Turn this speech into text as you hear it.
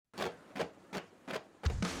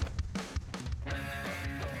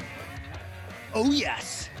Oh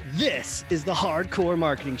yes, this is the Hardcore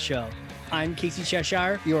Marketing Show. I'm Casey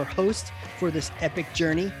Cheshire, your host for this epic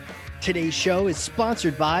journey. Today's show is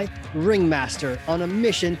sponsored by Ringmaster, on a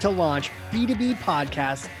mission to launch B2B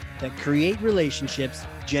podcasts that create relationships,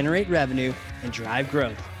 generate revenue, and drive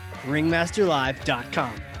growth.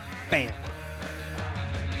 Ringmasterlive.com. Bam.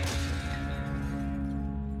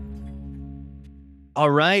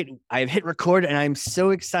 All right, I've hit record and I'm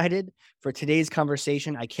so excited for today's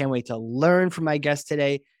conversation. I can't wait to learn from my guest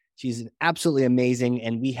today. She's absolutely amazing,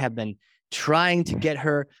 and we have been trying to get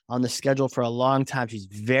her on the schedule for a long time. She's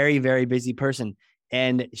a very, very busy person,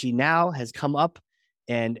 and she now has come up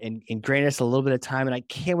and granted us a little bit of time, and I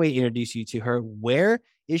can't wait to introduce you to her. Where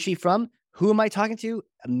is she from? Who am I talking to?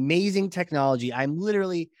 Amazing technology. I'm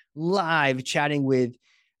literally live chatting with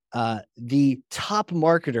the top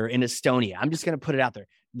marketer in Estonia. I'm just going to put it out there.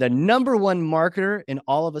 The number one marketer in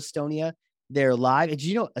all of Estonia. They're live. And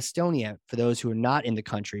you know, Estonia, for those who are not in the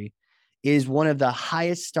country, is one of the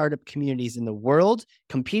highest startup communities in the world,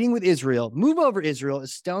 competing with Israel. Move over, Israel.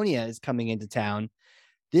 Estonia is coming into town.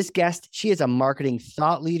 This guest, she is a marketing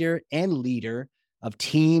thought leader and leader of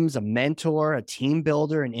teams, a mentor, a team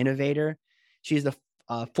builder, an innovator. She is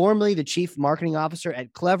formerly the chief marketing officer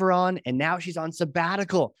at Cleveron, and now she's on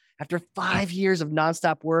sabbatical after 5 years of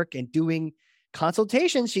nonstop work and doing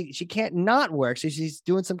consultations. She can't not work, so she's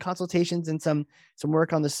doing some consultations and some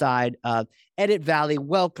work on the side. Edith, Väli,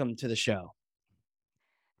 welcome to the show.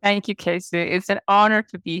 Thank you, Casey. It's an honor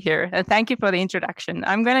to be here, and thank you for the introduction.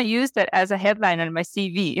 I'm going to use that as a headline on my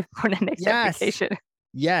CV for the next application.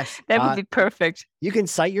 Yes, that would be perfect. You can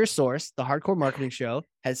cite your source. The Hardcore Marketing Show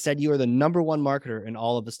has said you are the number one marketer in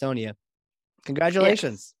all of Estonia.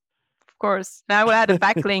 Congratulations. Yes. Of course. Now we'll add a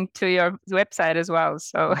backlink to your website as well.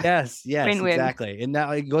 So yes, win-win. Exactly. And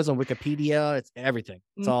now it goes on Wikipedia. It's everything.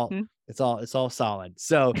 It's all solid.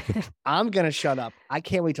 So I'm gonna shut up. I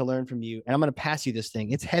can't wait to learn from you, and I'm gonna pass you this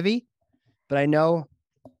thing. It's heavy, but I know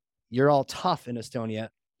you're all tough in Estonia.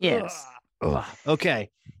 Yes. Ugh.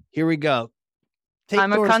 Okay, here we go.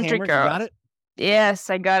 I'm a country girl. You got it? Yes,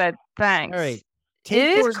 I got it. Thanks. All right.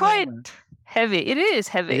 It is quite heavy. It is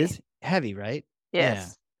heavy. It is heavy, right? Yes.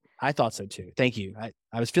 Yeah. I thought so too. Thank you.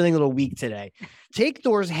 I was feeling a little weak today. Take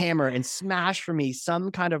Thor's hammer and smash for me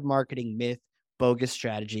some kind of marketing myth, bogus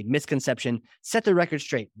strategy, misconception. Set the record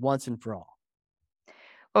straight once and for all.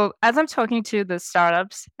 Well, as I'm talking to the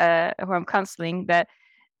startups who I'm counseling, that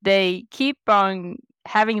they keep on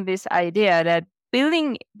having this idea that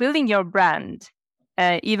building your brand,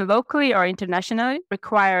 either locally or internationally,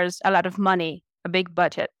 requires a lot of money, a big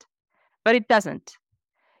budget. But it doesn't.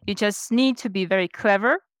 You just need to be very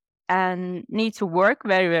clever and need to work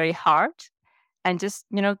very, very hard and just,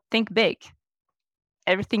 think big.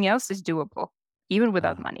 Everything else is doable, even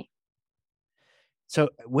without money. So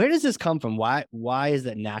where does this come from? Why is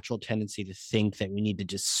that natural tendency to think that we need to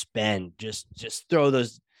just spend, just throw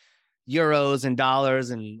those euros and dollars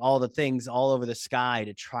and all the things all over the sky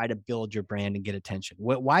to try to build your brand and get attention?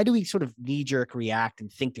 Why do we sort of knee-jerk react and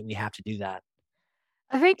think that we have to do that?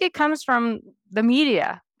 I think it comes from the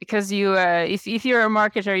media, because you, if you're a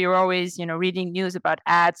marketer, you're always, reading news about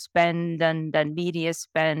ad spend and media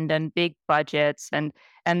spend and big budgets and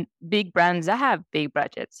big brands that have big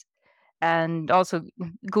budgets, and also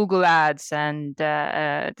Google ads and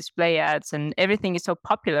display ads, and everything is so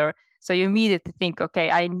popular. So you immediately think, okay,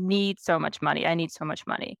 I need so much money.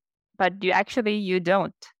 But you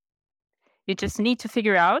don't. You just need to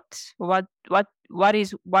figure out what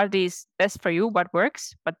is best for you, what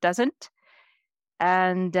works, what doesn't,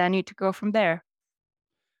 and then need to go from there.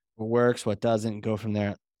 What works, what doesn't, go from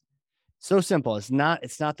there. So simple. It's not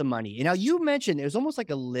the money. Now, you mentioned it was almost like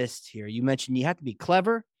a list here. You mentioned you have to be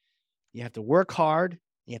clever, you have to work hard,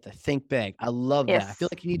 you have to think big. I love that. I feel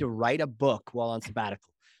like you need to write a book while on sabbatical.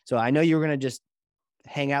 So I know you were going to just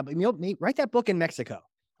hang out, but write that book in Mexico.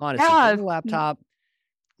 Honestly, get the laptop,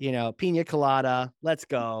 pina colada, let's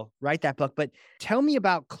go, write that book. But tell me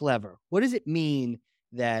about clever. What does it mean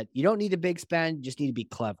that you don't need a big spend, you just need to be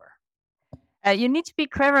clever? You need to be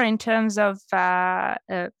clever in terms of,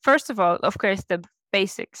 first of all, of course, the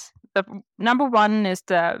basics. The number one is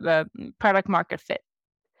the product market fit.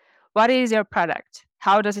 What is your product?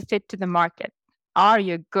 How does it fit to the market? Are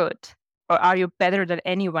you good? Or are you better than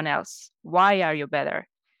anyone else? Why are you better?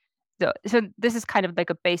 So this is kind of like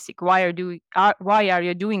a basic. Why are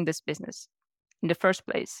you doing this business in the first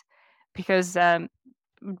place? Because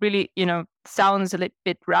really, sounds a little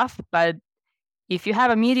bit rough, but if you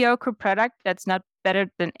have a mediocre product that's not better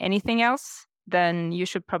than anything else, then you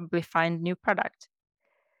should probably find new product.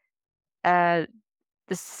 The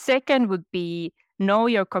second would be know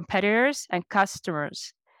your competitors and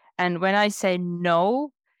customers And when I say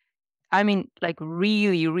know, I mean like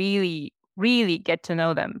really, really, really get to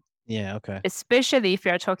know them. Yeah. Okay. Especially if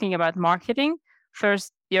you're talking about marketing.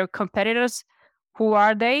 First, your competitors, who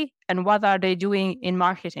are they and what are they doing in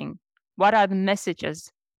marketing? What are the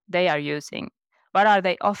messages they are using? What are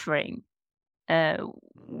they offering?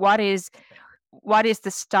 What is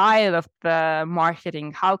the style of the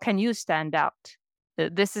marketing? How can you stand out?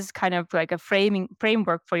 This is kind of like a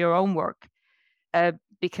framework for your own work,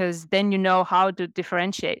 because then you know how to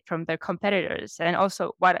differentiate from their competitors, and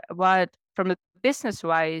also what from the business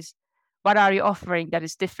wise, what are you offering that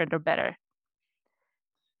is different or better?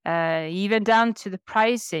 Even down to the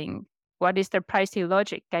pricing. What is their pricing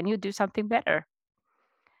logic? Can you do something better?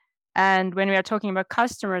 And when we are talking about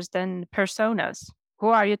customers, then personas. Who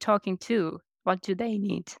are you talking to? What do they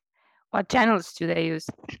need? What channels do they use?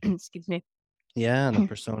 Excuse me. Yeah, and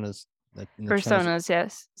the personas. Personas,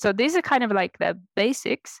 yes. So these are kind of like the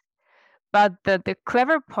basics. But the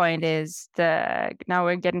clever point is now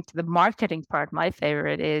we're getting to the marketing part. My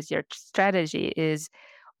favorite is your strategy is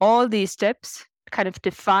all these steps kind of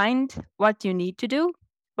defined what you need to do,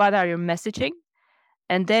 what are your messaging,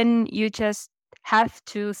 and then you just have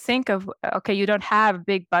to think of, okay, you don't have a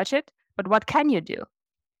big budget, but what can you do?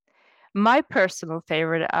 My personal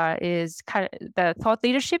favorite is kind of the thought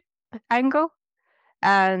leadership angle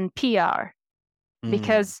and PR,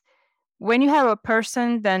 because when you have a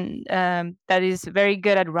person then that is very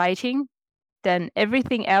good at writing, then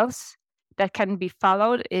everything else that can be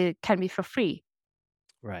followed, it can be for free.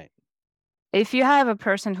 Right. If you have a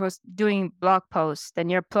person who's doing blog posts, then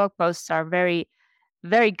your blog posts are very,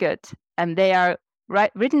 very good, and they are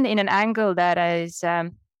written in an angle that is,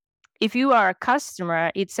 if you are a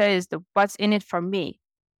customer, it says what's in it for me.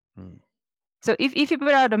 So if you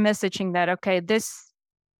put out a messaging that, okay, there's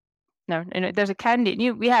a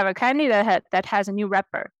candy. We have a candy that has a new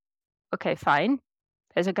wrapper. Okay, fine.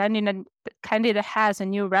 There's a candy that has a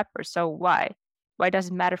new wrapper. So why? Why does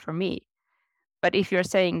it matter for me? But if you're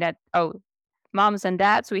saying that, oh, moms and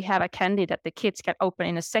dads, we have a candy that the kids can open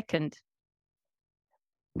in a second,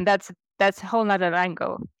 that's a whole nother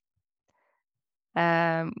angle.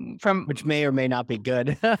 From which may or may not be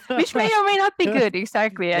good. Which may or may not be good.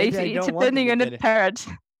 Exactly. It's depending on the parent.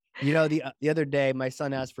 You know, the other day, my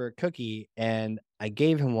son asked for a cookie, and I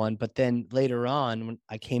gave him one. But then later on, when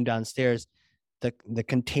I came downstairs, the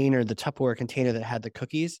container, the Tupperware container that had the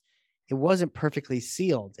cookies, it wasn't perfectly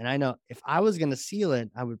sealed. And I know if I was going to seal it,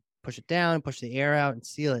 I would push it down, push the air out, and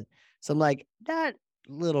seal it. So I'm like, that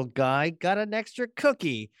little guy got an extra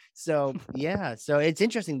cookie. So yeah, so it's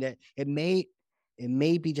interesting that it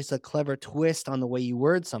may be just a clever twist on the way you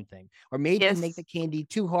word something, or maybe you make the candy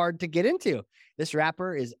too hard to get into. This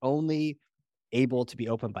wrapper is only able to be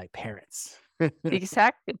opened by parents.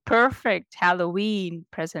 Exactly. Perfect Halloween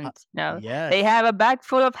present. Yes. They have a bag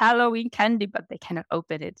full of Halloween candy, but they cannot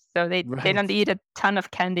open it. So they don't eat a ton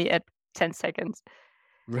of candy at 10 seconds.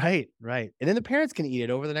 Right. And then the parents can eat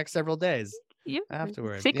it over the next several days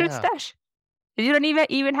afterwards. Secret stash. You don't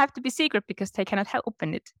even have to be secret because they cannot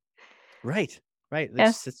open it. Right.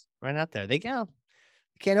 It's right out there. They can't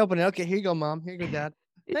open it. Okay, here you go, Mom. Here you go, Dad.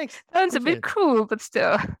 Thanks. Sounds a bit cruel, but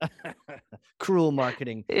still. Cruel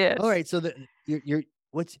marketing. Yes. All right. So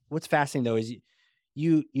what's fascinating though is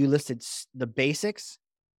you listed the basics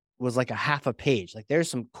was like a half a page. Like there's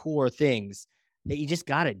some core things that you just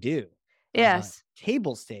got to do. Yes.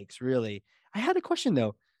 Table stakes, really. I had a question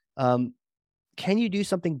though. Can you do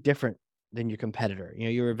something different than your competitor? You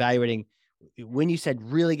know, you're evaluating when you said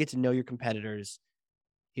really get to know your competitors.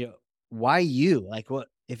 You know, why you? Like, what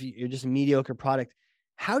if you're just a mediocre product?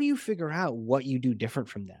 How do you figure out what you do different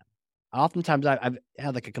from them? Oftentimes, I've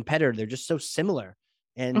had like a competitor; they're just so similar,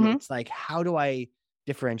 and it's like, how do I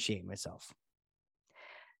differentiate myself?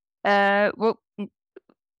 Well,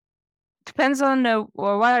 depends on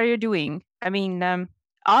what are you doing. I mean,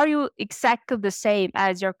 are you exactly the same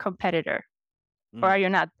as your competitor, or are you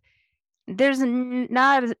not? There's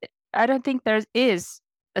not. I don't think there is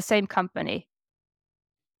the same company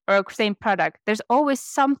or same product. There's always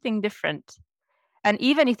something different. And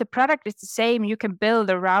even if the product is the same, you can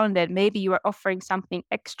build around it. Maybe you are offering something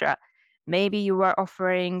extra. Maybe you are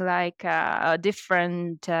offering like a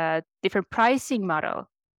different pricing model.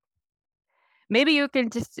 Maybe you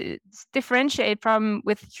can just differentiate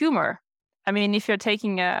with humor. I mean, if you're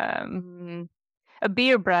taking a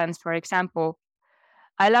beer brand, for example,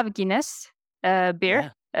 I love Guinness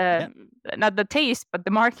beer. Not the taste, but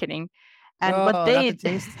the marketing. And what they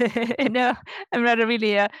no, I'm not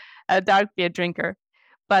really a dark beer drinker,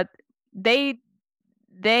 but they're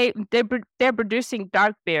producing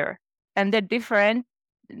dark beer, and they're different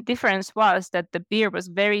difference was that the beer was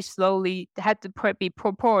very slowly, had to be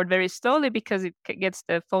poured very slowly because it gets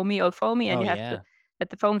the foamy and you have to let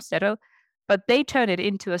the foam settle. But they turned it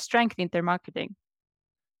into a strength in their marketing.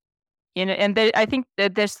 And I think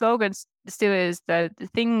that their slogan still is the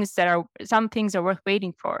things that are, some things are worth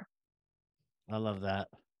waiting for. I love that.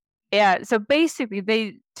 Yeah. So basically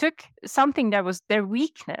they took something that was their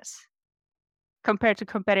weakness compared to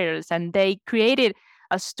competitors, and they created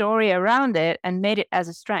a story around it and made it as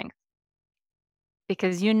a strength.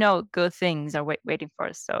 Because good things are waiting for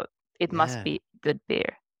us, so it must be good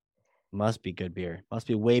beer. Must be good beer. Must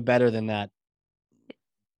be way better than that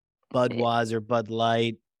Budweiser, Bud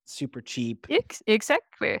Light, super cheap.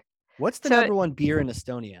 Exactly. What's the number one beer in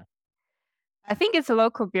Estonia? I think it's a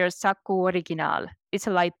local beer, Saku Original. It's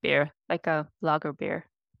a light beer, like a lager beer.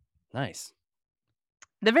 Nice.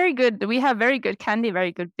 They're very good. We have very good candy,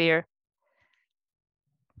 very good beer.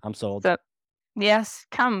 I'm sold. So, yes,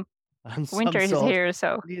 come. Winter is here,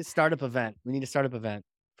 so we need a startup event.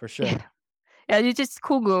 For sure. Yeah, you just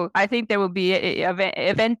Google. I think there will be an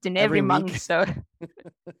event in every month. So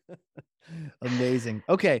amazing.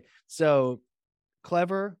 Okay, so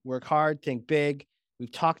clever, work hard, think big.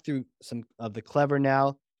 We've talked through some of the clever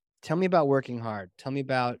now. Tell me about working hard. Tell me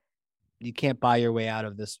about, you can't buy your way out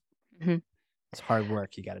of this. It's hard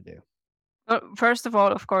work you got to do. Well, first of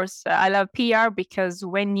all, of course, I love PR because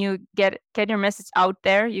when you get your message out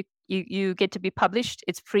there, you get to be published.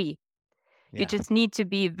 It's free. You just need to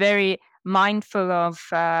be very mindful of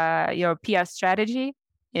your PR strategy,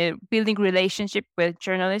 building relationship with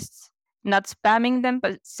journalists, not spamming them,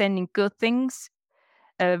 but sending good things,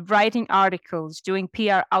 writing articles, doing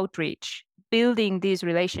PR outreach, building these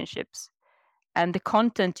relationships. And the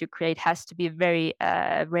content you create has to be very,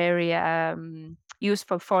 very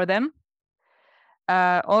useful for them.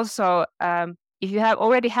 Also, if you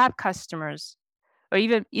already have customers, or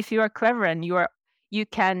even if you are clever and you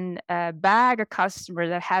can bag a customer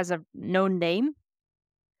that has a known name,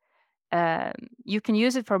 you can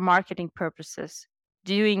use it for marketing purposes,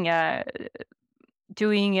 doing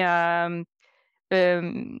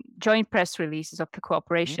joint press releases of the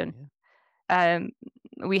cooperation.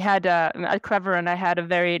 We had at Clever, and I had a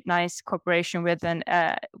very nice cooperation with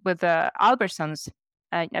Albertsons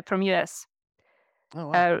from US. Oh,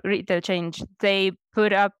 wow. Retail chain. They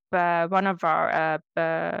put up one of our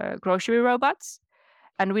grocery robots,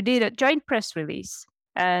 and we did a joint press release.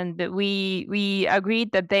 And we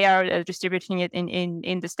agreed that they are distributing it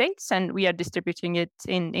in the States, and we are distributing it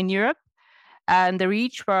in Europe. And the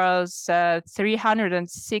reach was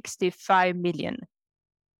 365 million.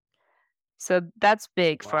 So that's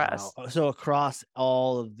big for us. So across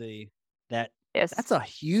all of yes, that's a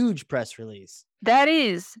huge press release. That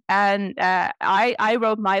is, and I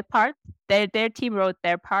wrote my part. Their team wrote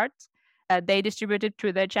their part. They distributed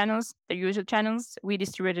to their channels, their usual channels. We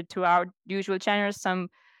distributed to our usual channels, some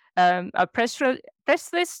a press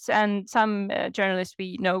lists, and some journalists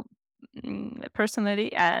we know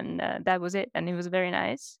personally, and that was it. And it was very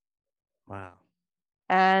nice. Wow.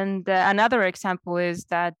 And another example is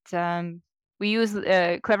that we use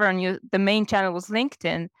Clever, and the main channel was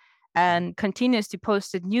LinkedIn, and continuously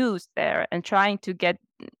posted news there and trying to get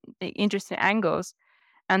interesting angles.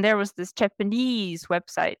 And there was this Japanese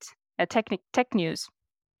website, Tech News,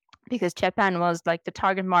 because Japan was like the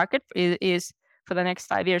target market is for the next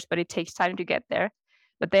 5 years, but it takes time to get there.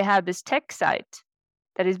 But they have this tech site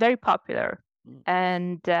that is very popular.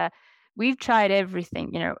 And we've tried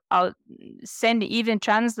everything, I'll even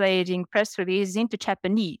translating press releases into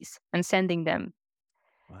Japanese and sending them.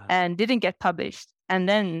 Wow. And didn't get published. And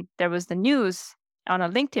then there was the news on a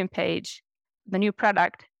LinkedIn page, the new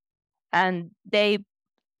product, and they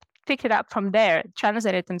picked it up from there,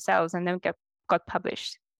 translated it themselves, and then got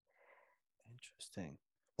published. Interesting.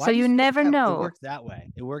 So you never know. It worked that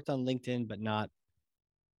way. It worked on LinkedIn, but not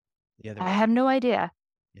the other way. I have no idea.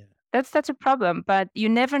 Yeah. That's a problem, but you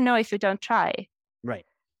never know if you don't try. Right.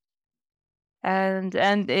 And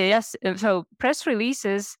yes, so press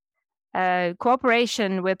releases,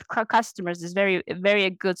 cooperation with customers is very, very a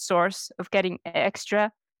good source of getting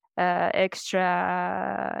extra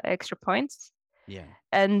points. Yeah.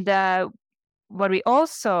 And what we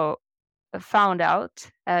also found out,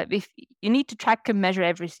 if you need to track and measure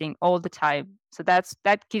everything all the time, so that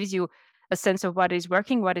gives you a sense of what is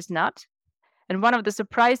working, what is not. And one of the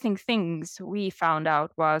surprising things we found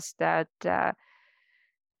out was that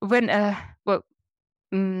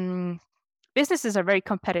businesses are very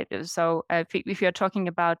competitive. So if you're talking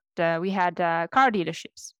about, we had car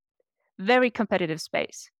dealerships, very competitive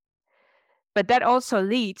space. But that also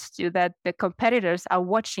leads to that the competitors are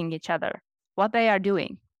watching each other, what they are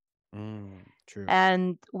doing. True.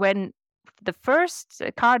 And when the first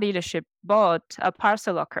car dealership bought a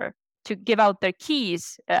parcel locker to give out their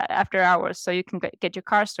keys after hours so you can get your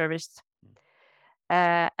car serviced,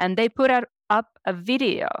 and they put up a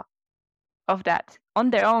video of that on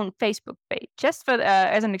their own Facebook page, just for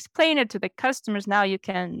as an explainer to the customers. Now you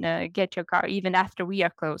can get your car even after we are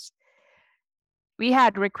closed. We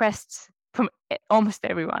had requests from almost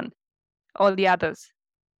everyone, all the others.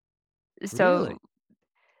 So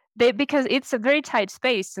really? because it's a very tight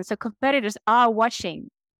space, and so competitors are watching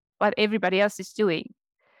what everybody else is doing.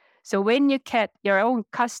 So when you get your own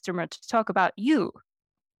customer to talk about you,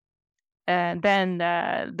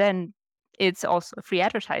 then it's also free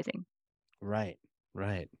advertising. Right.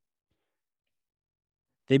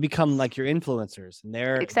 They become like your influencers, and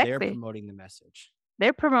they're promoting the message.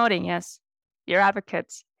 They're promoting, yes, your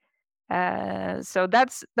advocates. So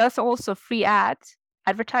that's also free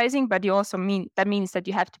advertising, but that means that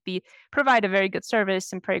you have to provide a very good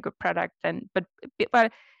service and very good product.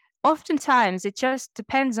 But oftentimes it just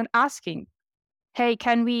depends on asking, hey,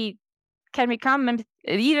 can we come, and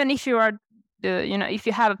even if you are if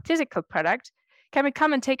you have a physical product, can we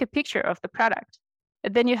come and take a picture of the product?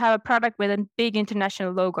 And then you have a product with a big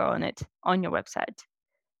international logo on it on your website.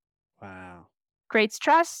 Wow. Creates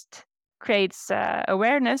trust, creates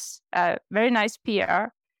awareness, very nice PR,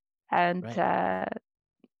 and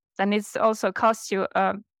it also costs you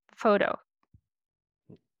a photo.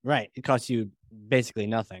 Right. It costs you basically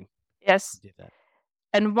nothing. Yes. To do that.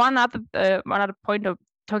 And one other point of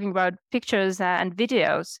talking about pictures and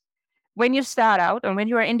videos, when you start out and when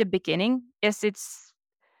you are in the beginning, yes, it's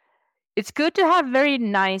good to have very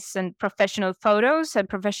nice and professional photos and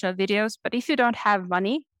professional videos. But if you don't have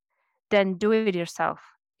money, then do it yourself.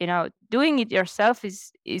 Doing it yourself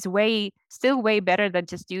is still way better than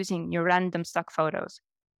just using your random stock photos.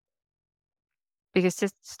 Because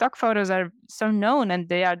just stock photos are so known, and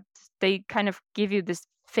they kind of give you this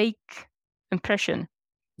fake impression.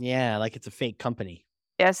 Yeah, like it's a fake company.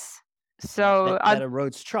 Yes. So that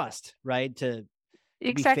erodes trust, right? To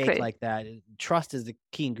exactly. Be fake like that. Trust is the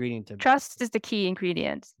key ingredient. Trust is the key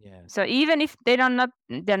ingredient. Yeah. So even if they're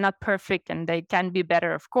not perfect, and they can be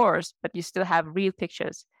better, of course, but you still have real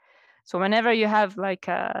pictures. So whenever you have like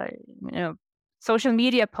social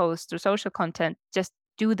media posts or social content, just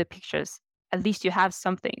do the pictures. At least you have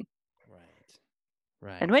something.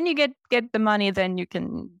 Right. And when you get the money, then you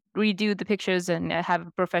can redo the pictures and have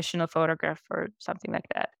a professional photograph or something like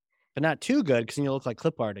that. But not too good, because you'll look like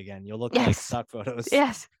clip art again. You'll look like stock photos.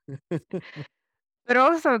 Yes. But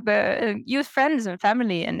also use friends and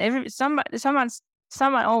family, and someone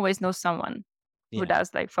always knows someone who does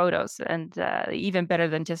like photos, and even better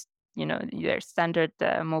than just their standard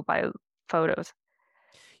mobile photos.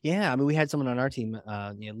 Yeah, I mean, we had someone on our team.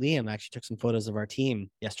 Liam actually took some photos of our team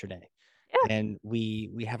yesterday. Yeah. And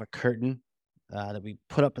we have a curtain that we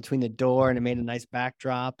put up between the door, and it made a nice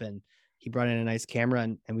backdrop. And he brought in a nice camera,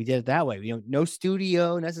 and we did it that way. No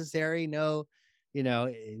studio necessary. No,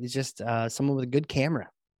 it's just someone with a good camera,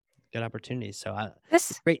 good opportunities. So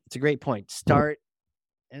it's great. It's a great point. Start,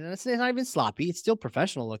 and it's not even sloppy. It's still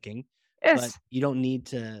professional looking. Yes. But you don't need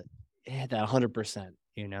to hit that 100%.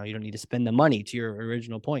 You don't need to spend the money, to your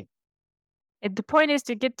original point. The point is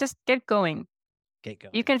to get going. Get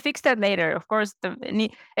going. You can fix that later. Of course,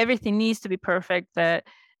 everything needs to be perfect.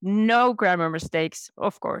 No grammar mistakes,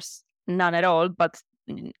 of course, none at all. But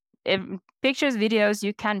pictures, videos,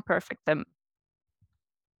 you can perfect them.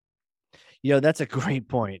 That's a great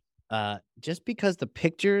point. Just because the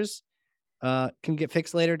pictures can get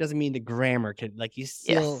fixed later doesn't mean the grammar can. Like you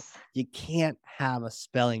can't have a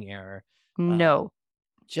spelling error. No.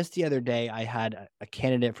 Just the other day, I had a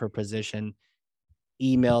candidate for a position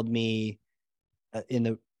emailed me in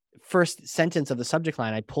the first sentence of the subject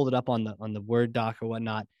line. I pulled it up on the Word doc or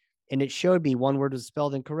whatnot, and it showed me one word was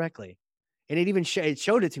spelled incorrectly, and it even it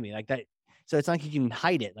showed it to me like that. So it's not like you can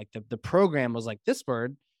hide it. Like the program was like, this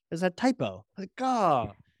word is a typo. I was like,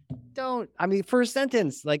 oh, don't. I mean, first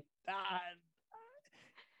sentence, like,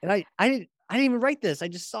 and I didn't even write this. I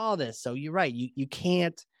just saw this. So you're right. You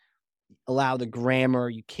can't allow the grammar.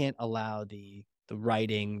 You can't allow the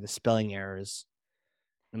writing, the spelling errors,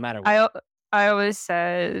 no matter what. I always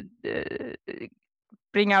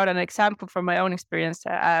bring out an example from my own experience.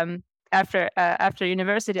 After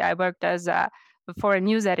university, I worked for a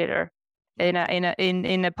news editor in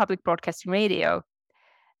a public broadcasting radio,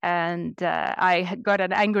 and I got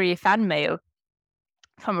an angry fan mail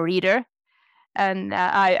from a reader, and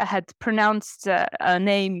I had pronounced a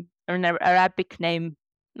name or an Arabic name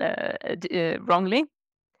wrongly.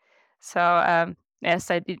 So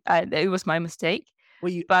yes, I did. It was my mistake.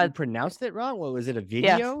 Well, you pronounced it wrong. What was it? A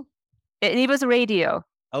video? It was radio.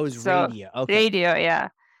 Oh, it was So, radio. Okay. radio, yeah.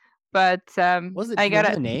 But Was it? I Do you got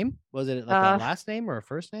remember it. the name? Was it like a last name or a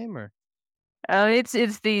first name or?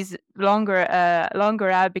 It's these longer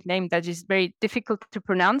Arabic name that is very difficult to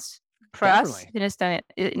pronounce for us Definitely.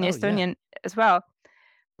 in Oh, yeah. Estonian as well.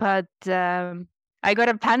 But I got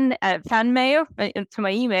a fan mail to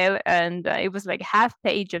my email, and it was like half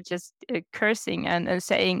page of just cursing and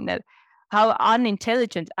saying that how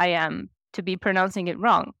unintelligent I am to be pronouncing it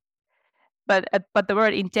wrong. But the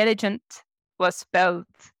word intelligent was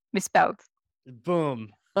misspelled.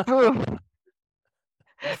 Boom. Boom.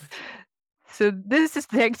 So this is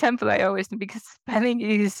the example I always do, because spelling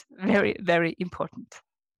is very, very important.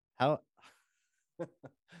 How?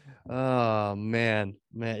 Oh man,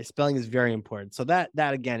 spelling is very important. So that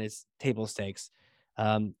again is table stakes.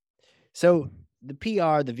 So the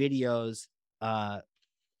PR, the videos,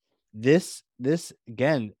 this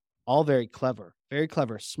again, all very clever,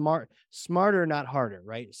 smarter, not harder,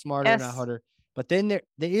 right? Smarter, not Yes. harder. But then there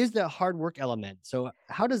is the hard work element. So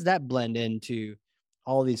how does that blend into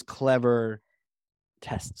all these clever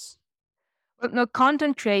tests? Well, no,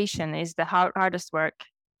 content creation is the hardest work,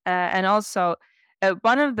 and also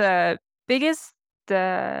one of the biggest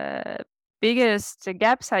gaps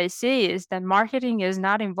I see is that marketing is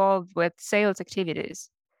not involved with sales activities.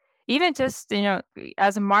 Even just,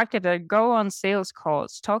 as a marketer, go on sales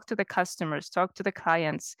calls, talk to the customers, talk to the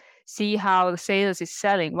clients, see how the sales is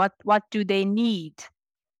selling. What do they need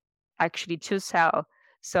actually to sell?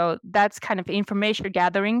 So that's kind of information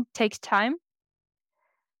gathering, takes time.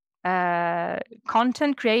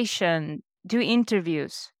 Content creation, do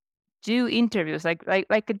interviews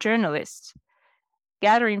like a journalist.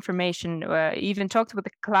 Gather information, even talk with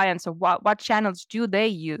the clients of what channels do they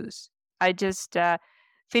use. I just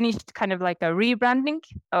finished kind of like a rebranding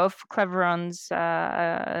of Cleveron's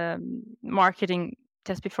marketing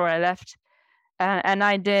just before I left. And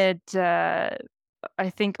I did, I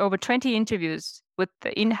think, over 20 interviews with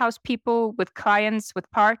the in-house people, with clients, with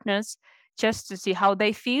partners, just to see how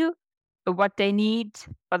they feel, what they need,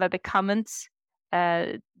 what are the comments,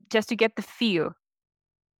 just to get the feel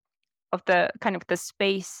of the kind of the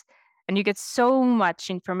space. And you get so much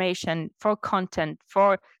information for content,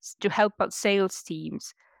 to help out sales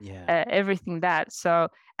teams, everything that. So,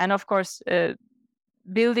 and of course,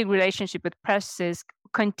 building relationship with press is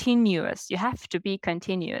continuous. You have to be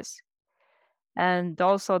continuous. And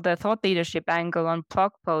also the thought leadership angle on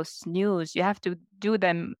blog posts, news, you have to do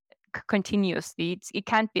them continuously. It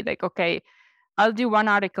can't be like, okay, I'll do one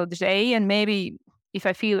article today, and maybe if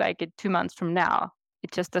I feel like it 2 months from now,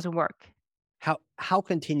 it just doesn't work. How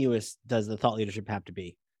continuous does the thought leadership have to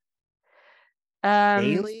be?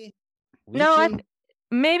 Daily? Weekly? No,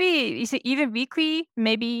 maybe even weekly,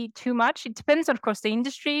 maybe too much. It depends, of course, the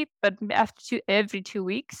industry, but every 2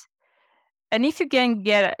 weeks. And if you can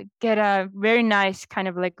get a very nice kind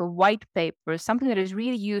of like a white paper, something that is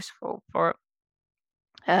really useful for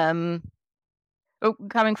coming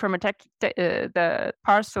from the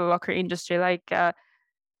parcel locker industry, like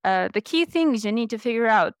the key things you need to figure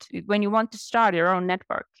out when you want to start your own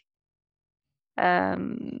network.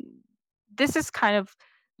 This is kind of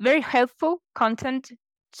very helpful content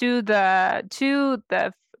to the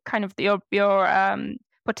kind of your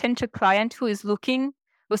potential client who is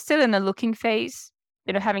still in a looking phase,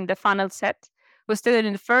 having the funnel set, who's still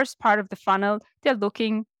in the first part of the funnel.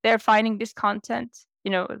 They're finding this content,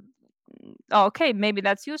 okay, maybe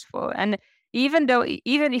that's useful. And even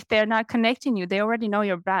if they're not connecting you, they already know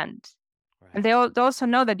your brand. Right. And they also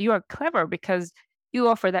know that you are clever because you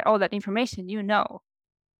offer all that information,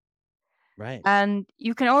 Right. And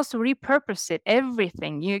you can also repurpose it,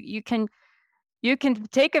 everything. You can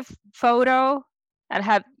take a photo and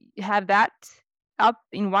have that up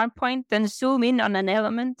in one point, then zoom in on an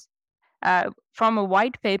element. From a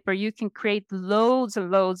white paper, you can create loads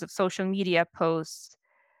and loads of social media posts,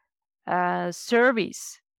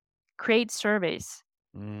 surveys, create surveys.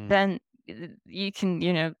 Then you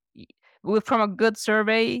can, from a good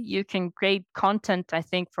survey, you can create content, I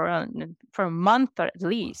think, for a month or at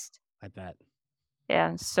least. I bet.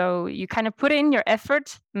 Yeah, so you kind of put in your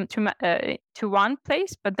effort to one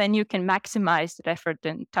place, but then you can maximize that effort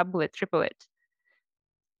and double it, triple it.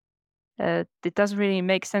 It doesn't really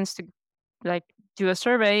make sense to like do a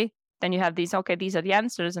survey, then you have these are the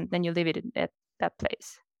answers, and then you leave it at that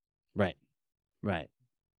place. Right.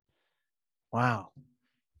 Wow.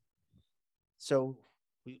 So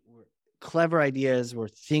we're clever ideas. We're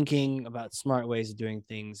thinking about smart ways of doing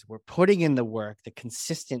things. We're putting in the work, the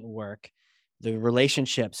consistent work, the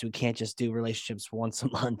relationships. We can't just do relationships once a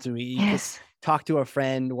month. We talk to a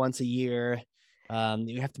friend once a year.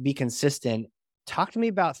 You have to be consistent. talk to me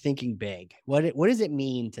about thinking big. What does it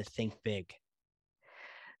mean to think big?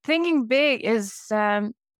 Thinking big is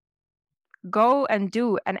go and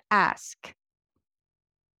do and ask.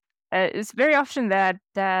 It's very often that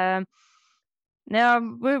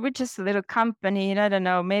no, we're just a little company, and I don't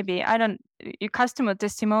know, maybe your customer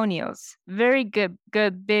testimonials, very good,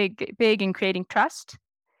 big in creating trust.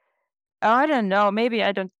 Oh, I don't know, maybe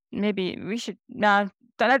we should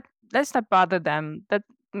let's not bother them. That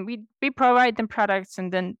we provide them products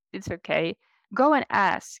and then it's okay. Go and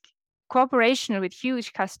ask. Cooperation with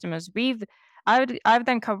huge customers. I've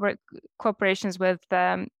done cooperations with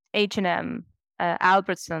H&M,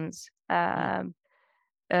 Albertsons,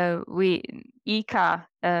 ICA,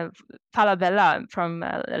 Falabella from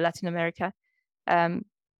Latin America.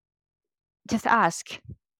 Just ask.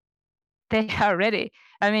 They are ready.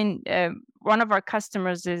 I mean, one of our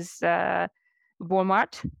customers is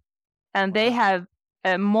Walmart, and they have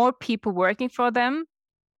more people working for them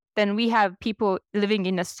than we have people living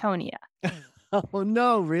in Estonia. Oh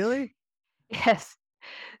no, really? Yes.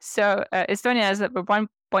 So Estonia has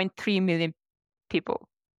 1.3 million people.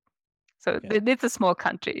 So it's a small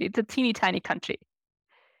country. It's a teeny tiny country.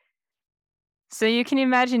 So you can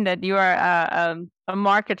imagine that you are a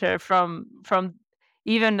marketer from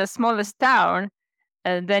even the smallest town,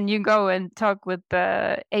 and then you go and talk with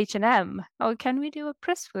the H&M. Oh, can we do a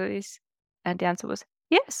press release? And the answer was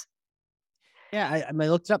yes. Yeah, I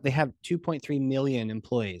looked it up. They have 2.3 million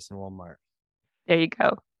employees in Walmart. There you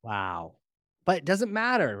go. Wow. But it doesn't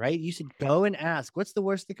matter, right? You should go and ask. What's the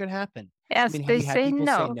worst that could happen? Yes, I mean, have they you had say people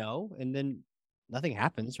no. say no and then nothing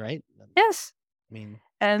happens, right? Yes. I mean,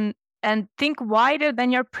 and think wider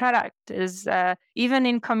than your product is even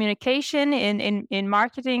in communication, in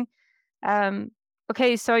marketing.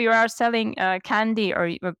 Okay, so you are selling candy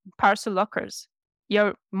or parcel lockers.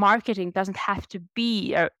 Your marketing doesn't have to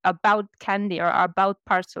be about candy or about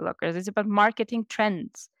parcel lockers. It's about marketing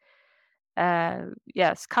trends.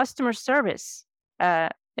 Yes, customer service.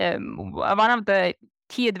 One of the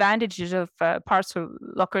key advantages of parcel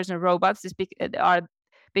lockers and robots is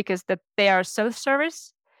because that they are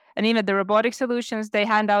self-service, and even the robotic solutions, they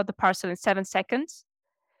hand out the parcel in 7 seconds.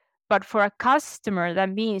 But for a customer, that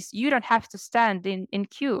means you don't have to stand in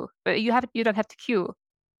queue. You don't have to queue.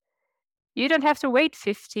 You don't have to wait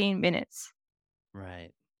 15 minutes.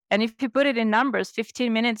 right. And if you put it in numbers,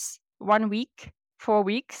 15 minutes, 1 week, 4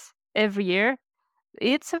 weeks, every year,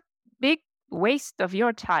 it's a big waste of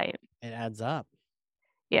your time. It adds up.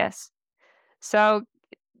 Yes. So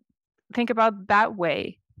think about that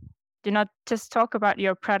way. Do not just talk about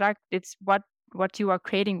your product. It's what you are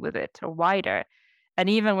creating with it, or wider. And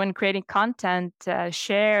even when creating content,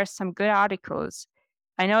 share some good articles.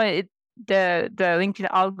 I know the LinkedIn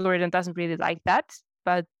algorithm doesn't really like that,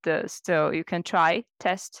 but still you can try,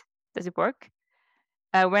 test. Does it work?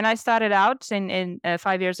 When I started out in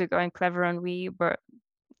 5 years ago in Cleveron,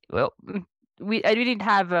 I didn't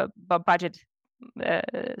have a budget.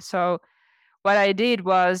 So what I did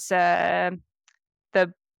was the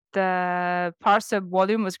parcel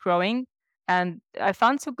volume was growing, and I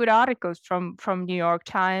found some good articles from New York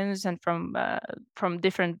Times and from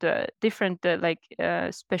different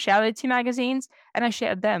specialty magazines, and I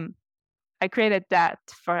shared them. I created that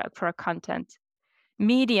for a content.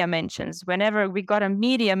 Media mentions. Whenever we got a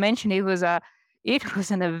media mention, it was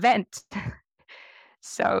an event.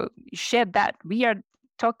 So shared that. We are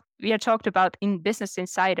talked about in Business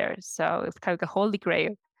Insider, so it's kind of a holy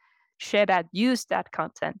grail. Share that, use that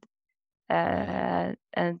content, and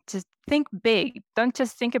just think big. Don't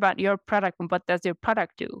just think about your product and what does your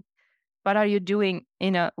product do. What are you doing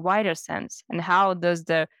in a wider sense, and how does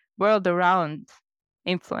the world around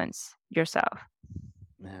influence yourself?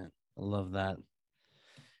 Man, I love that.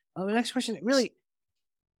 The next question, really,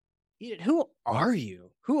 who are you?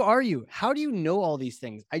 Who are you? How do you know all these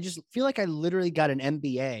things? I just feel like I literally got an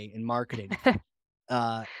MBA in marketing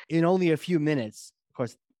in only a few minutes. Of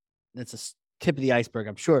course, that's a tip of the iceberg,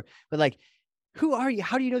 I'm sure. But like, who are you?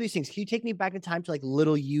 How do you know these things? Can you take me back in time to like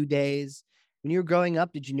little you days? When you were growing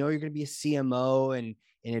up, did you know you're going to be a CMO and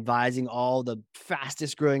advising all the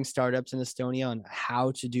fastest growing startups in Estonia on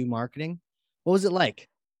how to do marketing? What was it like?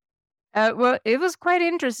 Well, it was quite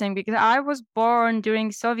interesting because I was born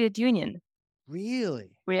during Soviet Union. Really?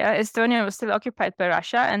 Estonia was still occupied by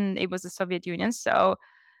Russia, and it was the Soviet Union. So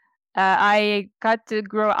I got to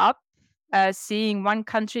grow up seeing one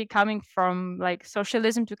country coming from like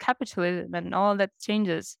socialism to capitalism and all that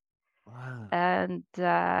changes. Wow. And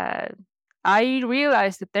I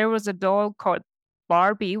realized that there was a doll called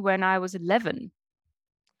Barbie when I was 11.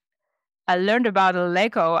 I learned about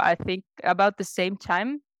Lego, I think, about the same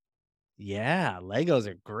time. Yeah, Legos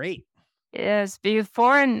are great. Yes, because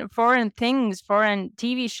foreign things, foreign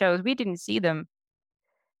TV shows, we didn't see them.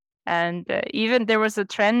 And even there was a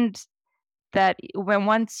trend that when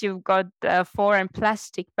once you've got a foreign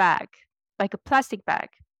plastic bag, like a plastic bag,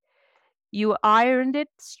 you ironed it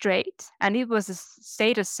straight, and it was a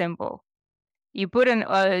status symbol. You put an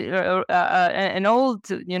old,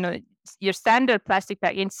 your standard plastic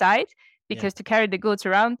bag inside because to carry the goods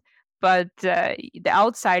around, but the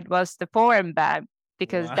outside was the foreign bag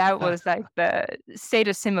because Wow. that was like the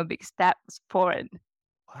status symbol because that was foreign.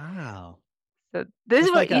 Wow. So this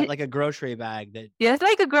is Just what like a grocery bag that yes,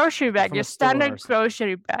 like a grocery bag, from your a store standard or something.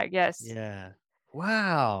 grocery bag. Yes. Yeah.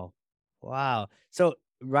 Wow. Wow. So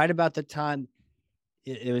right about the time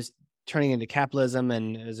it was turning into capitalism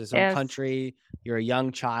and it was its own Yes. country, you're a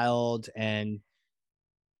young child and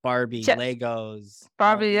Barbie, Ch- Legos.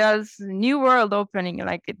 Barbie, yes, new world opening.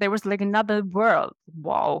 Like there was like another world.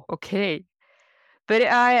 Wow. Okay. But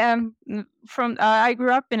I am from. I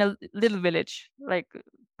grew up in a little village, like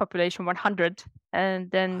population 100, and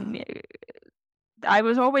then I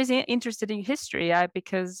was always interested in history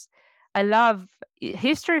because I love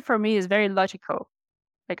history. For me, is very logical.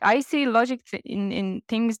 Like I see logic in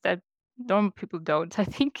things that normal people don't. I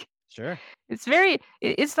think Sure. it's very.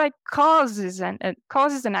 It's like causes and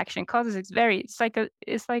causes and action. Causes. It's like a.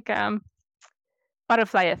 It's like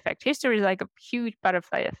butterfly effect. History is like a huge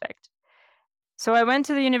butterfly effect. So I went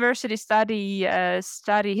to the university study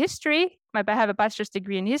history. I have a bachelor's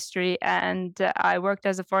degree in history, and I worked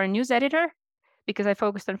as a foreign news editor because I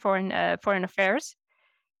focused on foreign affairs.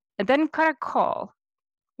 And then got a call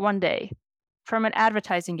one day from an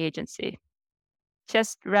advertising agency,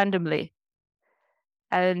 just randomly,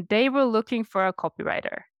 and they were looking for a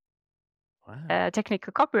copywriter, Wow. a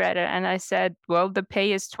technical copywriter. And I said, "Well, the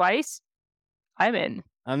pay is twice. I'm in."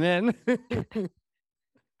 I'm in.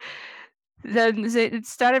 Then it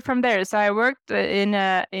started from there. So I worked in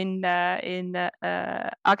Aga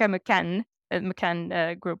McCann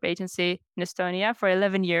Group agency in Estonia for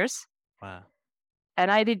 11 years. Wow. And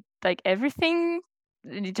I did like everything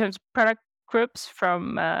in terms of product groups,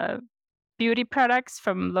 from beauty products,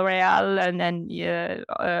 from L'Oreal, and then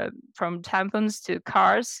from tampons to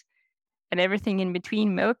cars and everything in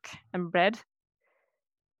between, milk and bread.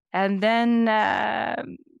 And then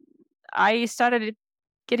I started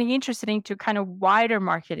getting interested into kind of wider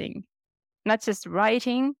marketing, not just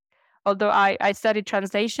writing. Although I studied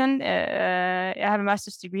translation, I have a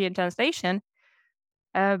master's degree in translation.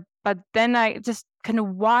 But then I just kind of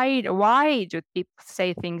why do people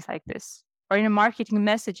say things like this? Or in marketing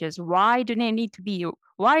messages, why do they need to be?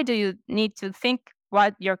 Why do you need to think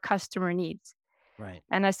what your customer needs? Right.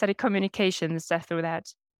 And I studied communications after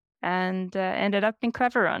that, and ended up in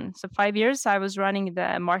Cleveron. So 5 years I was running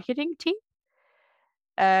the marketing team.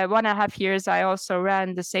 1.5 years I also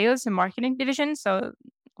ran the sales and marketing division. So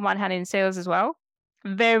one hand in sales as well.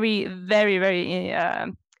 Very, very, very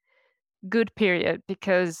good period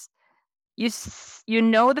because you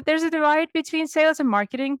know that there's a divide between sales and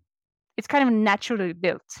marketing. It's kind of naturally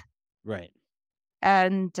built. Right.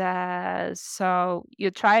 And so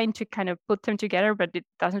you're trying to kind of put them together, but it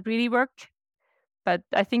doesn't really work. But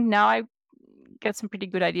I think now I get some pretty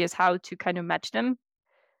good ideas how to kind of match them.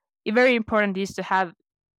 Very important is to have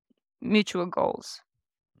mutual goals.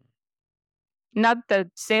 Not that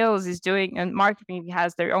sales is doing and marketing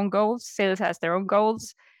has their own goals. Sales has their own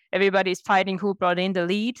goals. Everybody's fighting who brought in the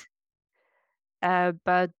lead.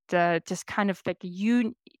 But just kind of like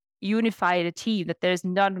unify the team, that there's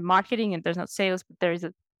not marketing and there's not sales, but there is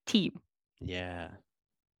a team. Yeah.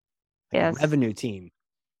 Like yes. A revenue team.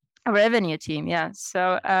 A revenue team, yeah.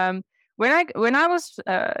 So when I was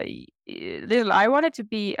little, I wanted to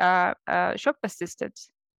be a shop assistant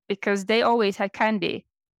because they always had candy,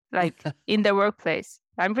 like in their workplace.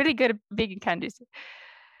 I'm really good at baking candies.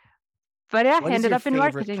 But I ended up in marketing.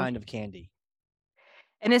 What is your favorite kind of candy?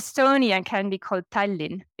 An Estonian candy called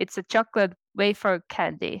Tallinn. It's a chocolate wafer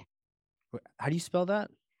candy. How do you spell that?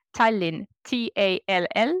 Tallinn,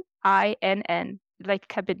 Tallinn,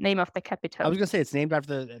 like name of the capital. I was gonna say it's named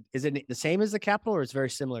after is it the same as the capital or it's very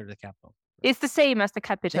similar to the capital? It's the same as the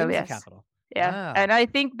capital. Same yes. as the capital. Yeah, wow. And I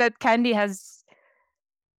think that candy has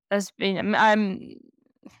been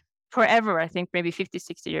forever. I think maybe 50,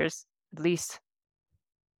 60 years at least.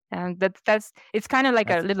 And that's it's kind of like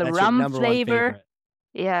a little rum flavor.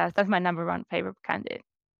 Yeah, that's my number one favorite candy.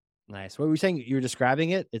 Nice. What were you saying? You were describing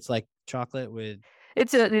it? It's like chocolate with.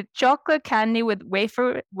 It's a chocolate candy with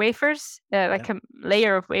wafers, like a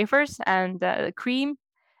layer of wafers and cream,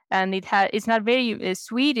 and it's not very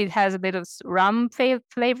sweet. It has a bit of rum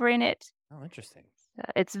flavor in it. Oh, interesting.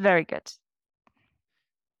 It's very good.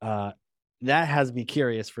 That has me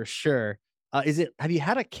curious for sure. Have you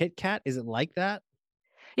had a Kit Kat? Is it like that?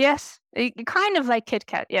 Yes, kind of like Kit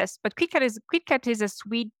Kat. Yes, but Kit Kat is a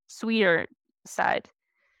sweeter side.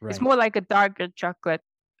 It's Right. more like a darker chocolate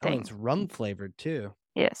Oh, and thing. it's rum flavored too.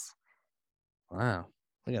 Yes. Wow.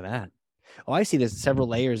 Look at that. Oh, I see there's several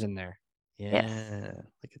layers in there. Yes. Yeah.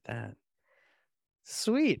 Look at that.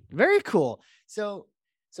 Sweet. Very cool. So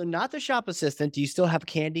not the shop assistant. Do you still have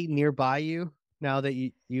candy nearby you now that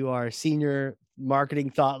you are a senior marketing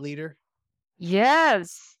thought leader?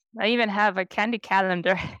 Yes. I even have a candy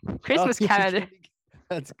calendar, Oh, Christmas calendar.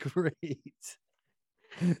 that's great.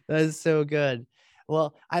 That is so good.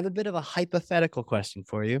 Well, I have a bit of a hypothetical question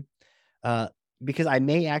for you, uh, because I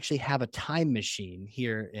may actually have a time machine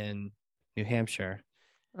here in New Hampshire.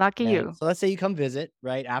 Lucky And you. so let's say you come visit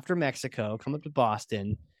right after Mexico, come up to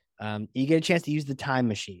Boston. You get a chance to use the time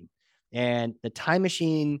machine, and the time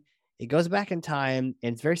machine, it goes back in time,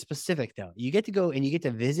 and it's very specific though. You get to go and you get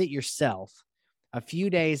to visit yourself a few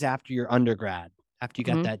days after your undergrad, after you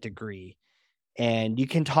got Mhm. that degree, and you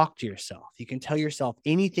can talk to yourself. You can tell yourself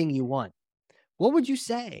anything you want. What would you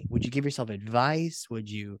say? Would you give yourself advice? What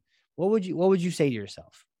would you say to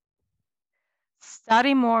yourself?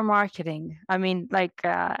 Study more marketing. I mean, like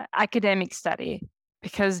academic study,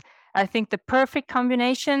 because I think the perfect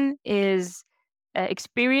combination is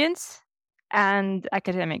experience and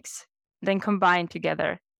academics, then combined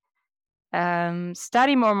together.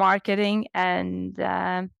 Study more marketing and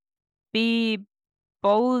be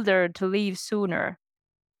bolder to leave sooner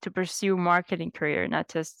to pursue marketing career, not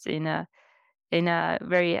just in a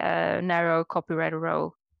very narrow copywriter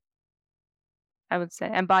role, I would say,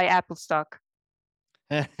 and buy Apple stock.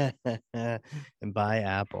 And buy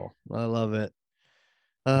Apple. I love it.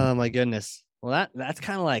 Oh my goodness. Well, that's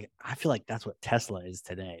kind of like, I feel like that's what Tesla is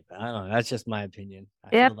today, but I don't know. That's just my opinion.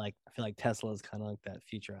 I Yep. feel like I feel like Tesla is kind of like that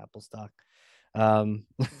future Apple stock. Um,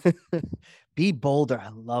 be bolder. I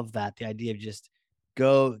love that. The idea of just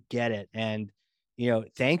go get it. And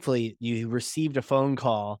thankfully you received a phone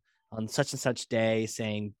call on such and such day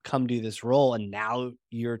saying, come do this role. And now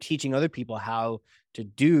you're teaching other people how to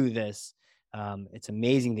do this. It's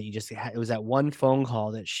amazing that it was that one phone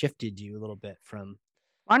call that shifted you a little bit from.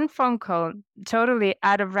 One phone call, totally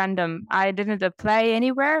out of random. I didn't apply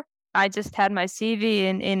anywhere. I just had my CV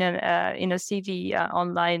in a CV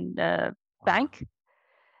online bank,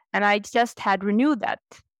 and I just had renewed that.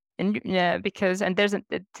 And because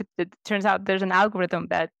it turns out there's an algorithm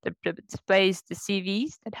that displays the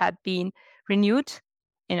CVs that had been renewed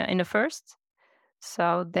in a first.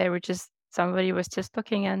 So somebody was just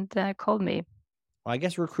looking and called me. Well, I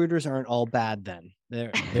guess recruiters aren't all bad then.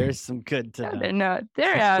 There's some good to No, them.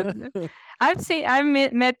 they're not. I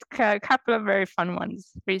met a couple of very fun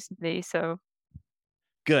ones recently. So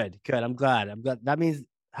Good. I'm glad. That means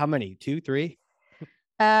how many? 2, 3?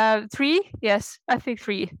 3, yes, I think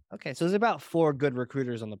 3. Okay, so there's about 4 good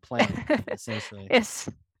recruiters on the planet, essentially. Yes,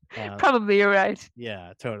 probably you're right.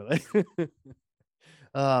 Yeah, totally.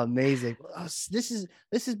 Oh, amazing. Oh, this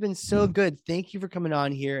has been so good. Thank you for coming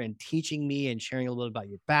on here and teaching me and sharing a little bit about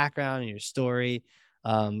your background and your story.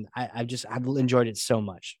 I've enjoyed it so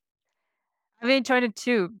much. I've enjoyed it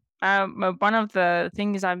too. One of the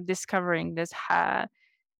things I'm discovering is how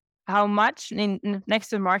much next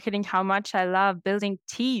to marketing, how much I love building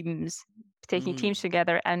teams, taking teams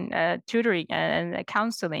together, and tutoring and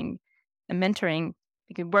counseling and mentoring,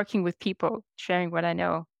 working with people, sharing what I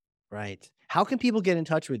know. Right. How can people get in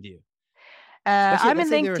touch with you? I'm Let's in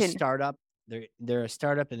say they're a LinkedIn. startup. They're a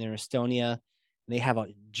startup and they're in Estonia. And they have a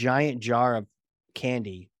giant jar of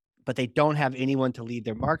candy, but they don't have anyone to lead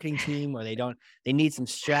their marketing team, or they need some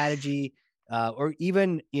strategy. Or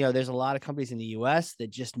even, there's a lot of companies in the US that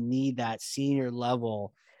just need that senior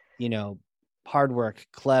level, hard work,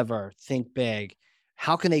 clever, think big.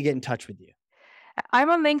 How can they get in touch with you? I'm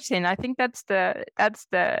on LinkedIn. I think that's the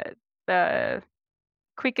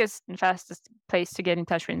quickest and fastest place to get in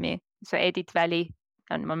touch with me. So Edith Väli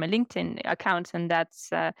on my LinkedIn account, and I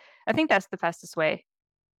think that's the fastest way.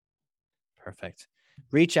 Perfect.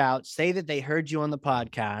 Reach out, say that they heard you on the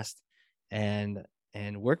podcast, and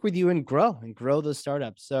work with you and grow those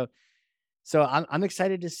startups. So I'm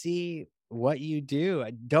excited to see what you do.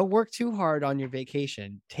 Don't work too hard on your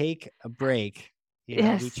vacation. Take a break.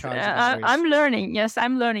 Yes, recharge the batteries. I'm learning. Yes,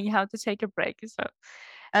 I'm learning how to take a break. So,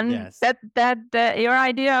 and yes. that your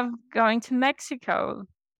idea of going to Mexico,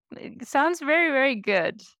 it sounds very, very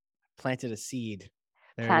good. Planted a seed.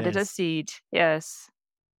 Planted a seed. Yes.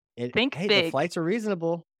 Think hey, big. The flights are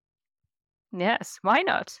reasonable. Yes. Why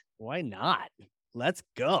not? Why not? Let's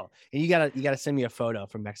go. And you gotta send me a photo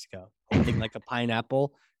from Mexico, holding like a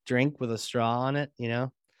pineapple drink with a straw on it, or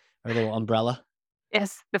a little umbrella. I will.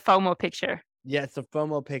 Yes, the FOMO picture. Yeah, it's a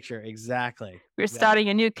FOMO picture. Exactly. We're starting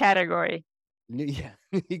a new category. Yeah,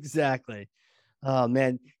 exactly. Oh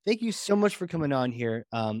man, thank you so much for coming on here.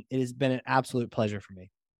 It has been an absolute pleasure for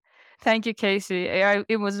me. Thank you, Casey.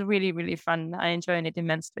 It was really, really fun. I enjoyed it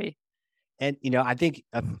immensely. And I think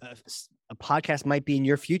a podcast might be in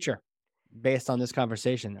your future based on this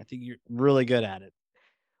conversation. I think you're really good at it.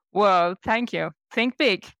 Well, thank you. Think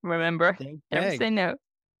big, remember? Think Never big. say no.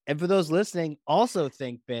 And for those listening, also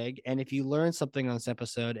think big. And if you learned something on this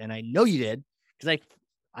episode, and I know you did, because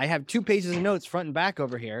I have 2 pages of notes front and back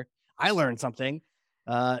over here. I learned something.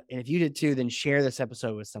 And if you did too, then share this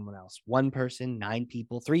episode with someone else. 1 person, 9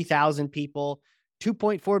 people, 3,000 people,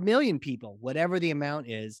 2.4 million people, whatever the amount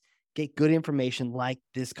is. Get good information like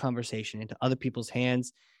this conversation into other people's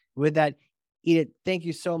hands. With that, Edith, thank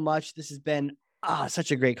you so much. This has been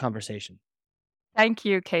such a great conversation. Thank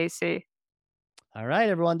you, Casey. All right,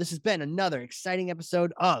 everyone. This has been another exciting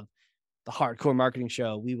episode of the Hardcore Marketing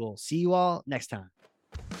Show. We will see you all next time.